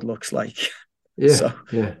what good looks like. Yeah. So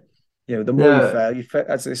yeah. The more you fail,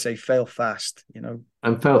 as they say, fail fast. And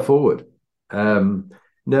fail forward. No,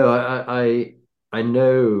 I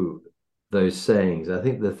know those sayings. I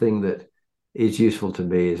think the thing that is useful to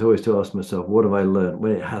me is always to ask myself, what have I learned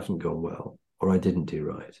when it hasn't gone well or I didn't do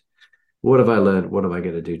right? What have I learned? What am I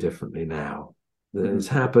going to do differently now? It's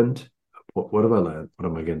happened. What have I learned? What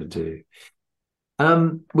am I going to do?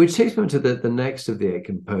 Which takes me to the next of the 8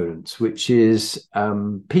 components, which is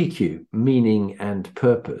PQ, meaning and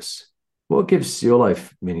purpose. What gives your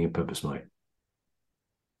life meaning and purpose, Mike?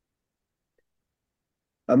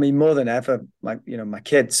 I mean, more than ever, my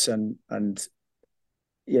kids and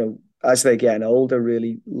as they're getting older,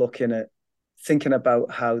 really thinking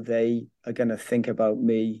about how they are going to think about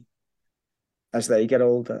me as they get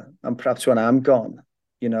older, and perhaps when I'm gone.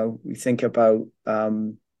 We think about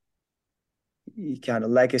kind of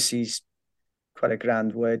legacies, quite a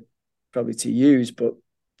grand word probably to use, but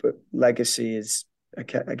legacy is, I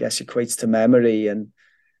guess, equates to memory, and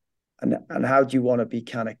how do you want to be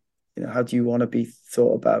how do you want to be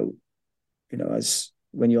thought about, as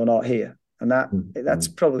when you're not here? And that's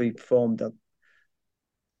probably formed a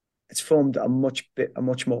much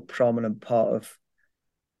more prominent part of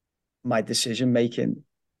my decision making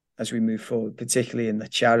as we move forward, particularly in the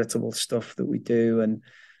charitable stuff that we do, and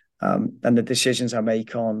the decisions I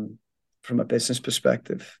make from a business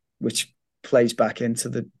perspective, which plays back into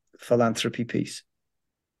the philanthropy piece.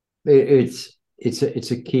 It's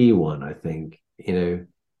a key one, I think. The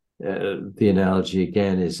analogy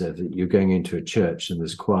again is that you're going into a church and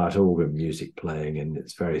there's quiet organ music playing and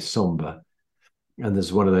it's very somber, and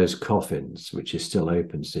there's one of those coffins which is still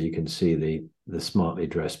open, so you can see the smartly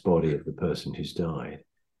dressed body of the person who's died.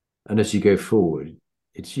 And as you go forward,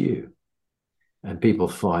 it's you, and people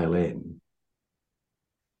file in,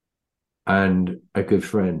 and a good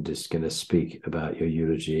friend is going to speak about your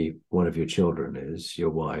eulogy. One of your children is,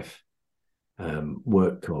 your wife,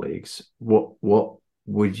 work colleagues. What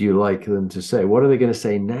would you like them to say? What are they going to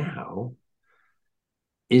say now?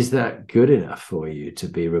 Is that good enough for you to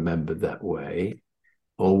be remembered that way?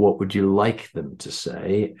 Or what would you like them to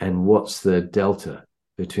say? And what's the delta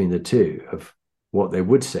between the two of what they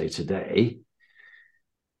would say today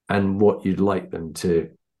and what you'd like them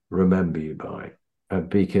to remember you by?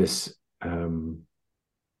 Because,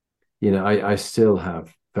 I still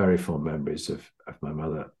have very fond memories of my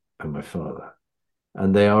mother and my father,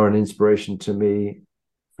 and they are an inspiration to me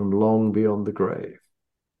from long beyond the grave.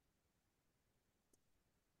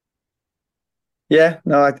 Yeah,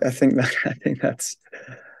 no, I think that I think that's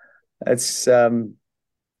I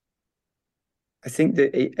think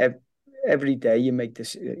that every day you make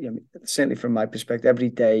this, you know, certainly from my perspective, every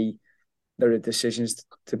day there are decisions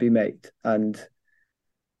to be made. And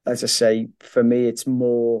as I say, for me, it's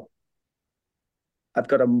more, I've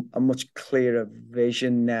got a much clearer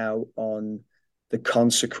vision now on the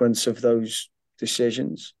consequence of those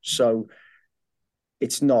decisions. So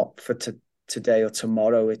it's not for today or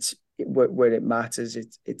tomorrow. Where it matters.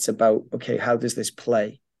 It's about, okay, how does this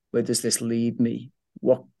play? Where does this lead me?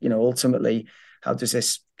 What, you know, ultimately, how does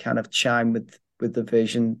this kind of chime with the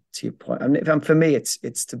vision, to your point? I mean, for me,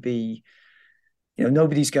 it's to be, you know,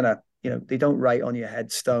 nobody's gonna, you know, they don't write on your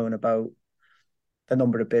headstone about the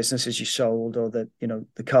number of businesses you sold, or the, you know,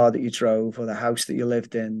 the car that you drove, or the house that you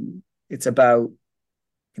lived in. It's about,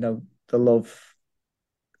 you know, the love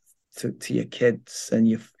to your kids and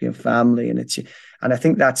your family, and and I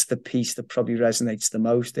think that's the piece that probably resonates the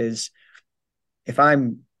most, is if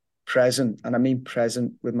I'm present, and I mean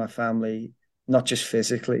present with my family, not just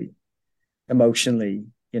physically, emotionally,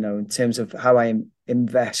 you know, in terms of how I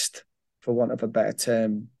invest, for want of a better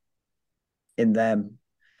term, in them.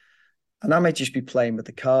 And I might just be playing with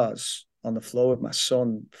the cars on the floor with my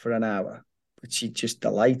son for an hour, which he just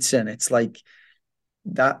delights in. It's like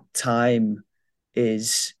that time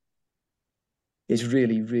is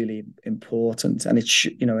really, really important. And it's,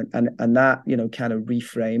 you know, and that, you know, kind of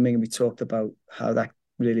reframing, and we talked about how that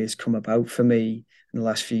really has come about for me in the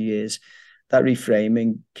last few years. That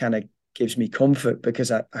reframing kind of gives me comfort,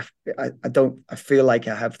 because I feel like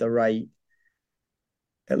I have the right,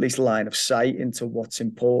 at least, line of sight into what's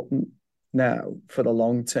important now for the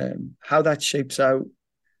long term. How that shapes out,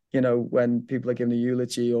 you know, when people are giving a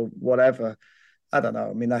eulogy or whatever, I don't know.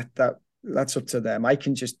 I mean, that's up to them. I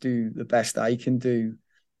can just do the best I can do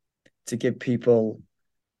to give people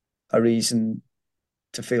a reason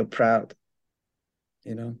to feel proud,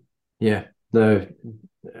 you know? Yeah, no,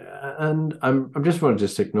 and I'm just want to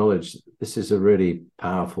just acknowledge this is a really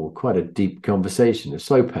powerful, quite a deep conversation, a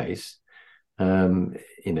slow pace. You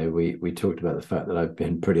know, we talked about the fact that I've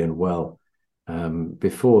been pretty unwell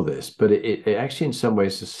before this, but it actually in some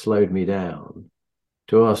ways has slowed me down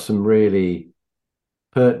to ask some really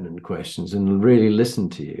pertinent questions and really listen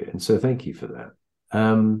to you. And so thank you for that.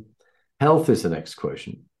 Health is the next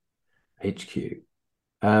question. HQ.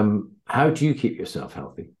 How do you keep yourself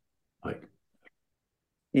healthy? Like,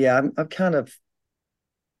 Yeah, I've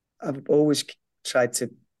always tried to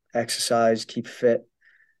exercise, keep fit,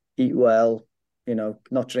 eat well, you know,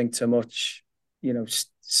 not drink too much, you know,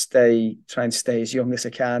 try and stay as young as I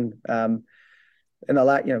can. In a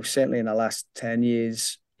lot, you know, certainly in the last 10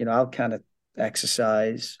 years, you know, I'll kind of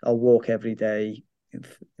exercise. I'll walk every day,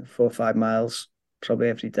 4 or 5 miles, probably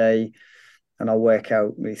every day. And I'll work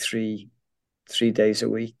out maybe three days a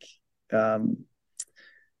week. You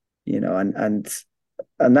know, and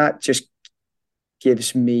that just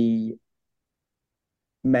gives me,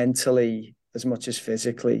 mentally as much as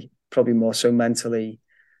physically, probably more so mentally,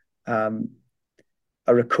 a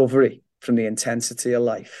recovery from the intensity of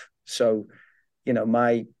life. So, you know,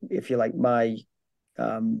 if you like,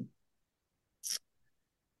 um,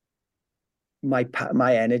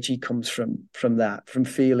 my energy comes from that, from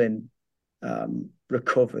feeling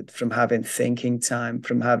recovered, from having thinking time,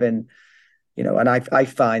 from having, you know, and I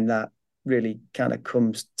find that really kind of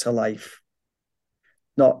comes to life.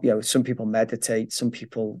 Not, you know, some people meditate, some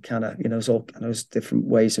people kind of, you know, there's different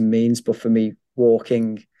ways and means, but for me,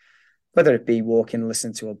 walking, whether it be walking,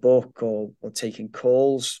 listening to a book, or taking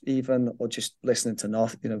calls even, or just listening to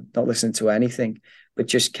nothing, you know, not listening to anything, but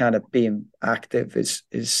just kind of being active is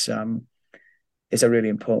a really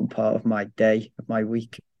important part of my day, of my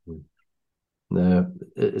week. no,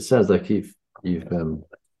 it sounds like you've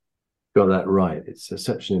got that right. It's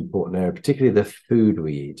such an important area, particularly the food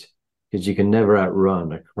we eat, because you can never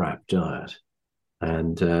outrun a crap diet.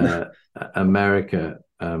 And America,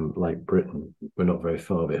 like Britain, we're not very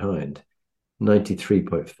far behind.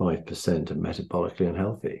 93.5% are metabolically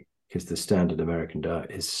unhealthy because the standard American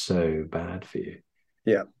diet is so bad for you.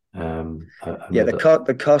 Yeah. Yeah,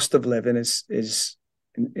 the cost of living is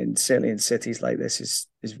certainly in cities like this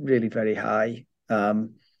is really very high.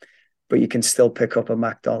 But you can still pick up a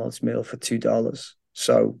McDonald's meal for $2.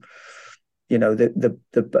 So, you know,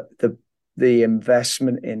 the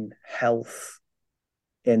investment in health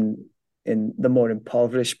in the more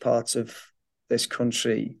impoverished parts of this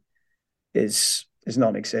country is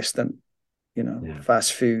non-existent. You know, yeah.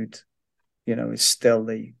 Fast food, you know, is still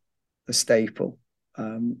the staple.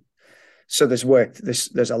 So there's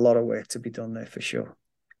a lot of work to be done there for sure.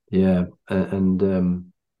 Yeah,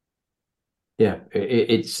 and yeah,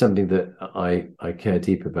 it's something that I care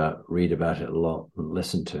deep about, read about it a lot, and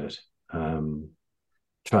listen to it, um,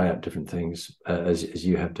 try out different things as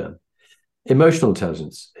you have done. Emotional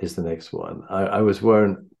intelligence is the next one. I was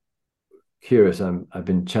wearing curious. I've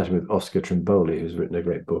been chatting with Oscar Trimboli, who's written a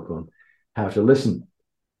great book on how to listen.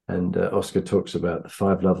 And Oscar talks about the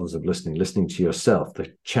 5 levels of listening: listening to yourself,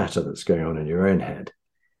 the chatter that's going on in your own head,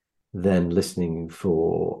 then listening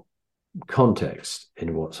for context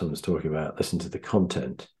in what someone's talking about, listen to the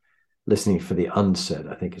content, listening for the unsaid.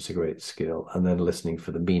 I think it's a great skill, and then listening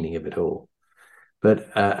for the meaning of it all. But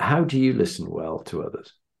how do you listen well to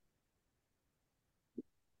others?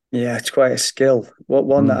 Yeah, it's quite a skill. What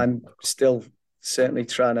one that Mm. I'm still certainly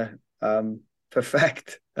trying to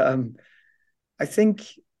perfect. I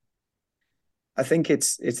think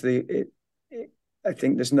it's I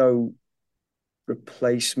think there's no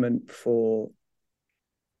replacement for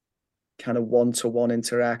kind of one-to-one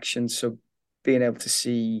interaction. So being able to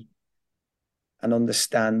see and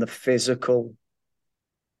understand the physical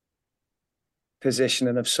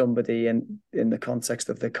positioning of somebody in the context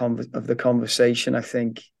of the conversation, I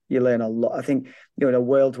think you learn a lot. I think in a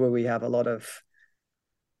world where we have a lot of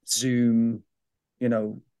Zoom,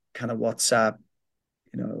 kind of WhatsApp,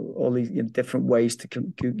 all these different ways to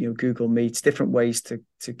Google Meets, different ways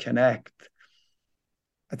to connect.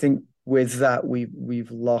 I think with that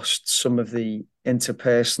we've lost some of the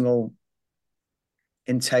interpersonal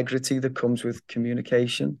integrity that comes with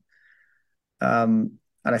communication, and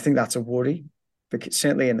I think that's a worry. Because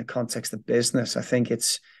certainly in the context of business, I think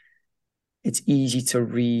it's easy to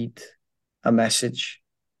read a message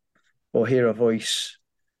or hear a voice,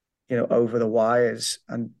 over the wires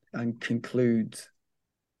and conclude,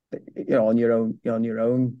 on your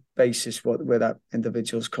own basis where that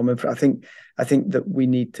individual's coming from. I think that we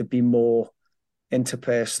need to be more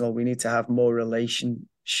interpersonal. We need to have more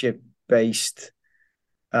relationship based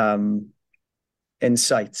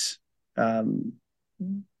insights.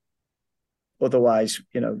 Otherwise,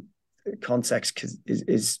 context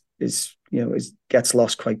is gets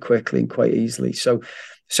lost quite quickly and quite easily. So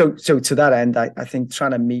to that end, I think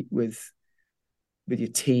trying to meet with your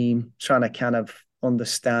team, trying to kind of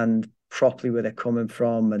understand properly where they're coming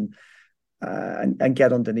from, and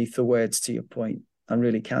get underneath the words, to your point, and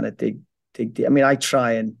really kind of dig deep. I mean, I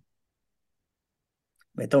don't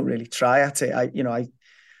really try at it.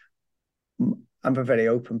 I'm a very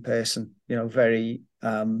open person, very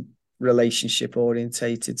relationship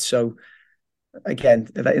orientated. So again,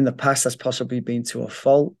 in the past, that's possibly been to a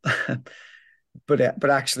fault, but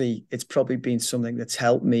actually, it's probably been something that's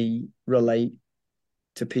helped me relate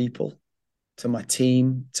to people, to my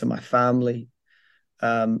team, to my family.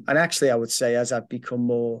 And actually, I would say as I've become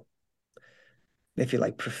more, if you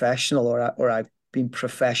like, professional, or I've been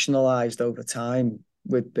professionalized over time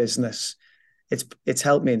with business, it's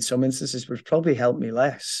helped me in some instances, but it's probably helped me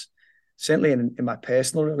less. Certainly in my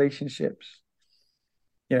personal relationships,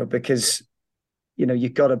 because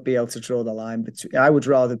you've got to be able to draw the line between. I would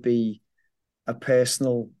rather be a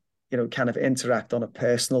personal, kind of interact on a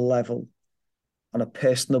personal level, on a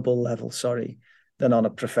personable level, sorry, than on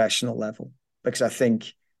a professional level, because I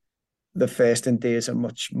think the first endears a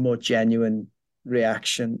much more genuine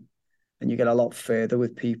reaction, and you get a lot further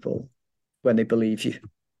with people when they believe you.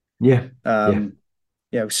 Yeah, yeah. Um,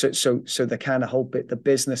 so the kind of whole bit, the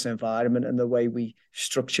business environment and the way we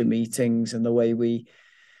structure meetings and the way we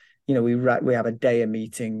have a day of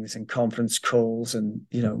meetings and conference calls and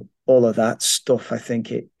all of that stuff. I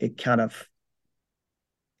think it can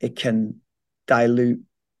dilute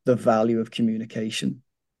the value of communication.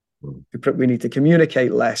 We need to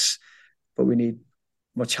communicate less, but we need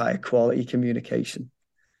much higher quality communication,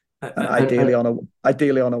 and ideally on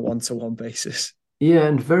a one-to-one basis. Yeah,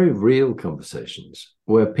 and very real conversations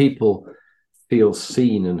where people feel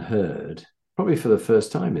seen and heard, probably for the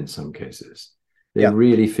first time in some cases. They Yeah.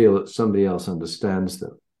 really feel that somebody else understands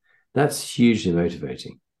them. That's hugely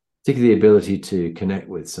motivating, particularly the ability to connect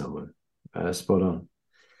with someone. Spot on.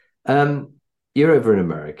 Um, you're over in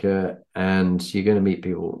America and you're going to meet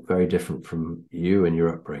people very different from you and your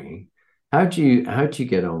upbringing. How do you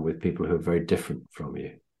get on with people who are very different from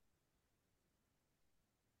you?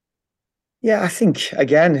 Yeah, I think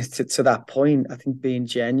again to that point, I think being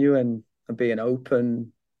genuine and being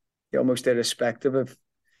open, almost irrespective of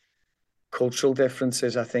cultural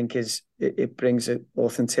differences, I think it brings it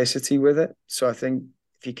authenticity with it. So I think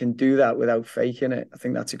if you can do that without faking it, I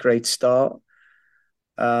think that's a great start.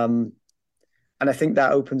 Um, and I think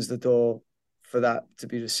that opens the door for that to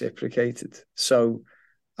be reciprocated. So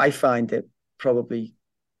I find it probably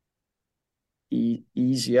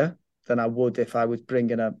easier than I would if I was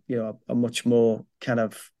bringing a much more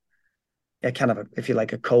if you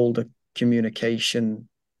like, a colder communication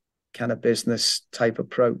kind of business type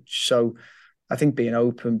approach. So I think being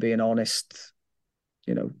open, being honest,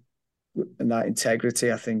 and that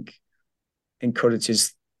integrity, I think,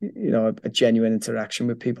 encourages a genuine interaction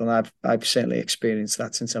with people, and I've certainly experienced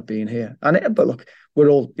that since I've been here. But look, we're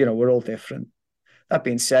all different. That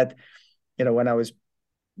being said, when I was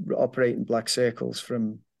operating Black Circles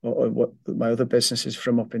from or what my other businesses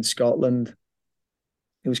from up in Scotland,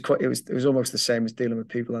 it was almost the same as dealing with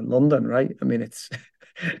people in London, right? I mean, it's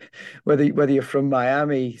whether you're from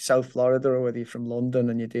Miami, South Florida, or whether you're from London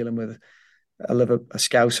and you're dealing with a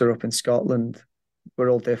Scouser up in Scotland, we're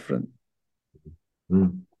all different.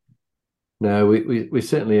 Mm. No, we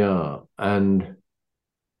certainly are. And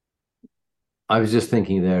I was just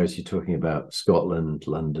thinking there, as you're talking about Scotland,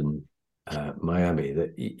 London, Miami,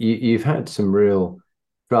 that you've had some real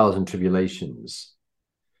trials and tribulations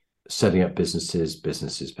setting up businesses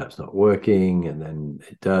perhaps not working, and then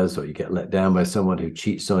it does, or you get let down by someone who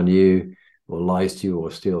cheats on you or lies to you or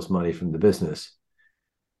steals money from the business.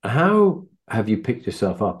 How have you picked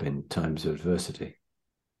yourself up in times of adversity?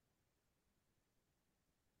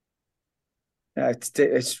 It's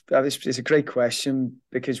a great question,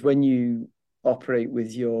 because when you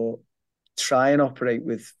try and operate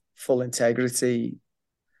with full integrity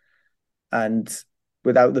and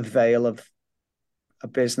without the veil of a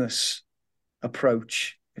business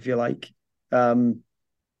approach, if you like,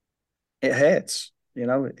 it hurts.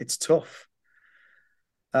 It's tough.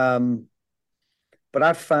 But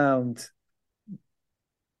I've found,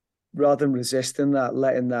 rather than resisting that,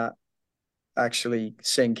 letting that actually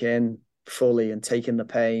sink in fully and taking the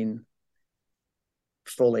pain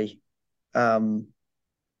fully,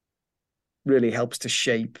 really helps to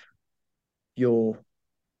shape your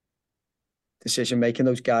decision making.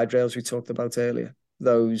 Those guide rails we talked about earlier,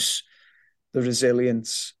 the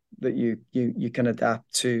resilience that you can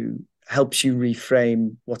adapt to, helps you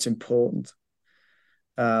reframe what's important,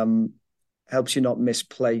 helps you not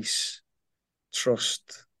misplace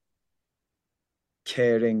trust,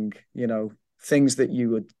 caring, things that you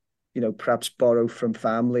would perhaps borrow from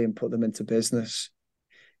family and put them into business.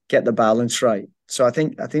 Get the balance right. So I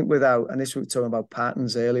think without, and this we were talking about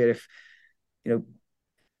patterns earlier, if if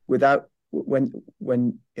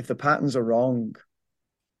the patterns are wrong,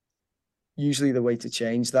 usually the way to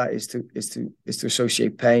change that is to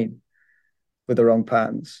associate pain with the wrong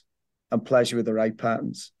patterns and pleasure with the right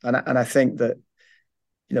patterns. And I think that,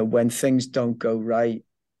 when things don't go right,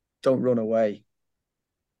 don't run away.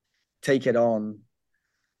 Take it on,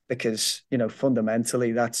 because,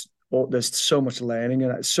 fundamentally there's so much learning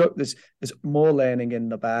in it. So there's more learning in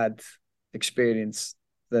the bad experience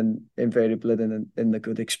than invariably in the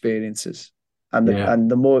good experiences. And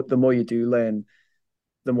the more you do learn,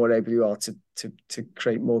 the more able you are to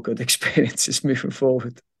create more good experiences moving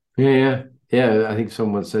forward. Yeah. I think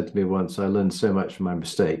someone said to me once, I learned so much from my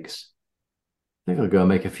mistakes. I think I'll go and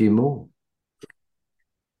make a few more.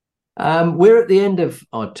 We're at the end of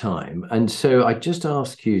our time, and so I just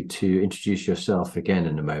ask you to introduce yourself again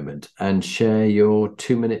in a moment and share your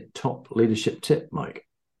 2-minute top leadership tip, Mike,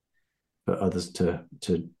 for others to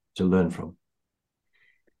learn from.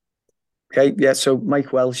 Okay, yeah. So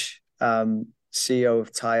Mike Welch, CEO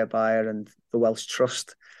of Tire Buyer and the Welch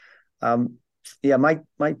Trust. My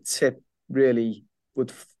tip really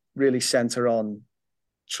would center on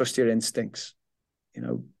trust your instincts.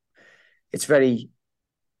 It's very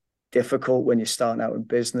difficult when you're starting out in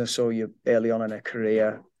business or you're early on in a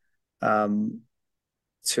career,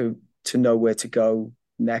 to know where to go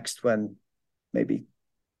next when maybe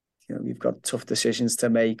you've got tough decisions to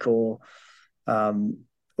make, or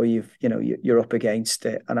you're up against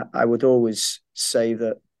it. And I would always say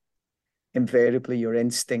that invariably your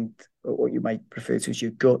instinct, or what you might refer to as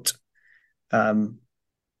your gut,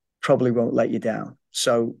 probably won't let you down.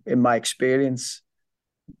 So in my experience,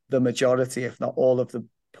 the majority, if not all, of the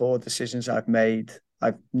poor decisions I've made,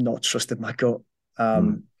 I've not trusted my gut.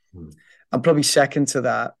 And probably second to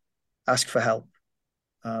that, ask for help.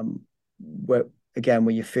 Where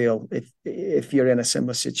you feel, if you're in a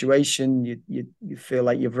similar situation, you feel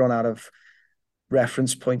like you've run out of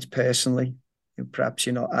reference points personally, perhaps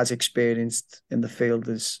you're not as experienced in the field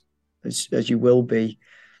as you will be,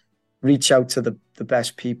 reach out to the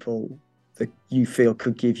best people that you feel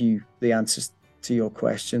could give you the answers to your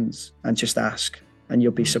questions, and just ask, and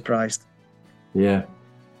you'll be surprised. Yeah.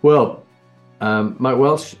 Well, Mike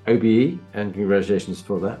Welch, OBE, and congratulations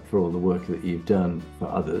for all the work that you've done for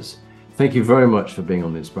others. Thank you very much for being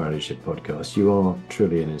on the Inspiring Leadership podcast. You are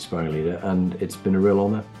truly an inspiring leader, and it's been a real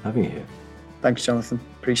honor having you here. Thanks, Jonathan.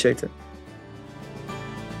 Appreciate it.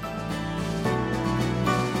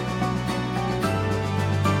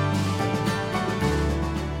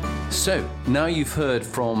 So now you've heard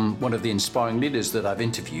from one of the inspiring leaders that I've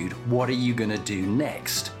interviewed, what are you going to do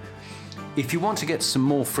next? If you want to get some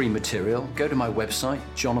more free material, go to my website,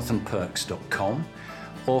 jonathanperks.com,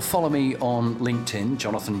 or follow me on LinkedIn,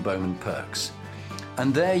 Jonathan Bowman Perks.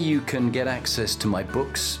 And there you can get access to my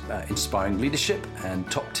books, Inspiring Leadership and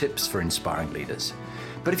Top Tips for Inspiring Leaders.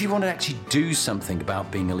 But if you want to actually do something about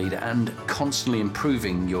being a leader and constantly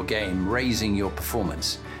improving your game, raising your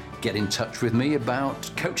performance, get in touch with me about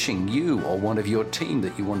coaching you or one of your team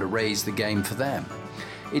that you want to raise the game for them.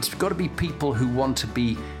 It's got to be people who want to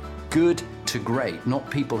be good to great, not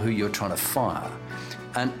people who you're trying to fire.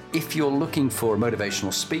 And if you're looking for a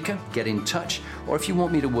motivational speaker, get in touch. Or if you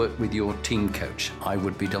want me to work with your team coach, I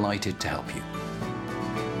would be delighted to help you.